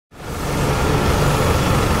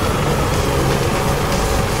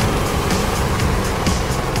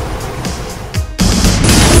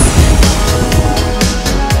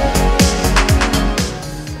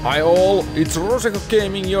It's Rosako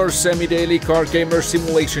Gaming, your semi-daily car gamer,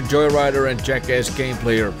 simulation joyrider and jackass game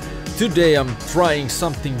player. Today I'm trying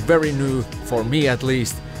something very new, for me at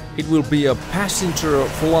least. It will be a passenger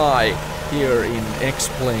fly here in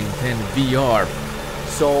X-Plane 10 VR.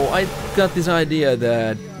 So I got this idea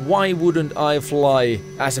that why wouldn't I fly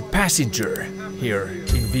as a passenger here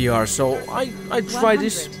in VR? So I try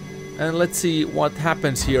this and let's see what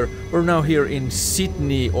happens here. We're now here in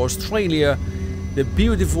Sydney, Australia, the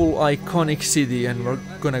beautiful iconic city, and we're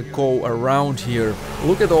gonna go around here.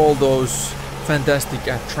 Look at all those fantastic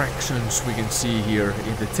attractions we can see here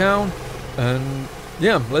in the town. And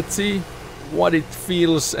yeah, let's see what it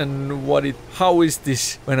feels and how is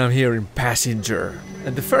this when I'm here in passenger.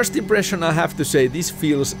 And the first impression, I have to say, this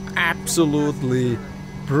feels absolutely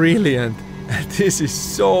brilliant. And this is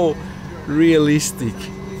so realistic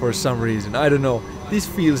for some reason. I don't know. This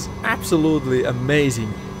feels absolutely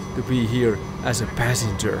amazing to be here as a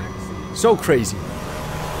passenger. So crazy.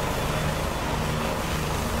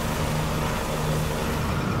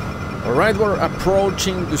 Alright, we're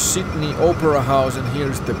approaching the Sydney Opera House, and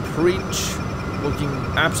here's the bridge. Looking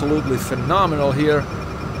absolutely phenomenal here.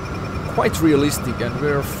 Quite realistic, and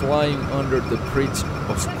we're flying under the bridge,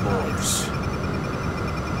 of course.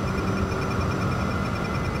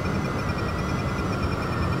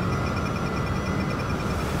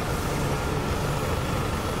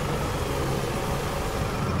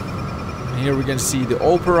 Here we can see the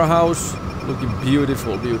Opera House, looking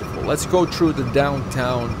beautiful, beautiful. Let's go through the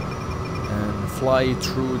downtown and fly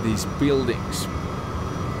through these buildings.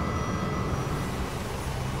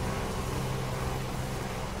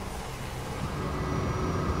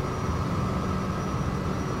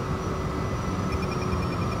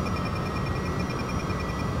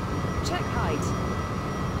 Check height.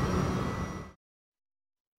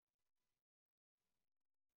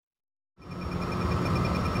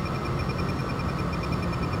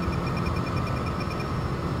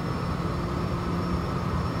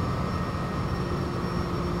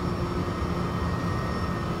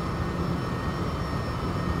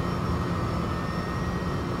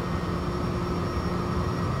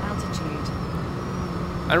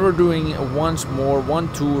 And we're doing one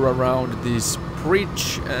tour around this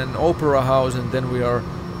bridge and Opera House, and then we are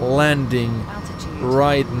landing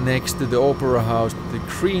right next to the Opera House, the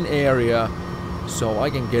green area, so I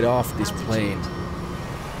can get off this plane.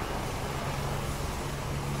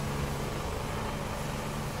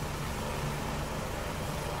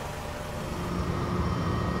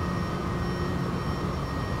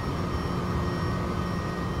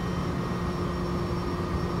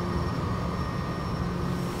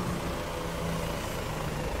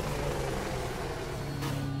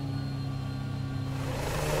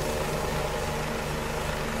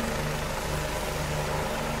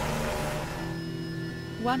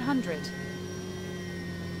 One hundred.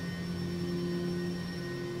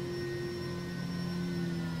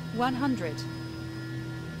 100.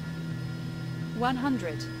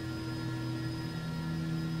 100.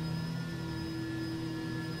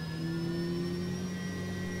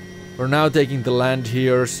 We're now taking the land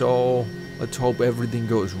here, so let's hope everything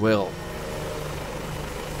goes well.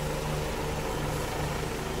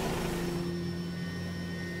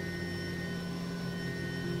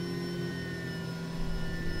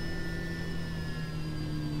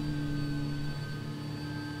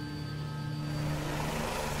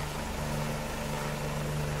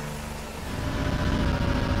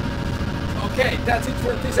 Okay, that's it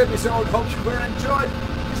for this episode. Hope you were enjoyed.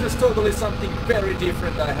 This was totally something very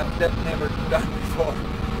different I have never done before.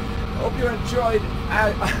 Hope you enjoyed.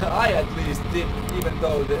 I at least did, even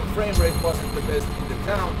though the frame rate wasn't the best in the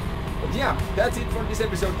town. But yeah, that's it for this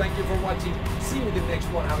episode. Thank you for watching. See you in the next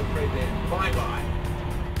one. Have a great day. Bye bye.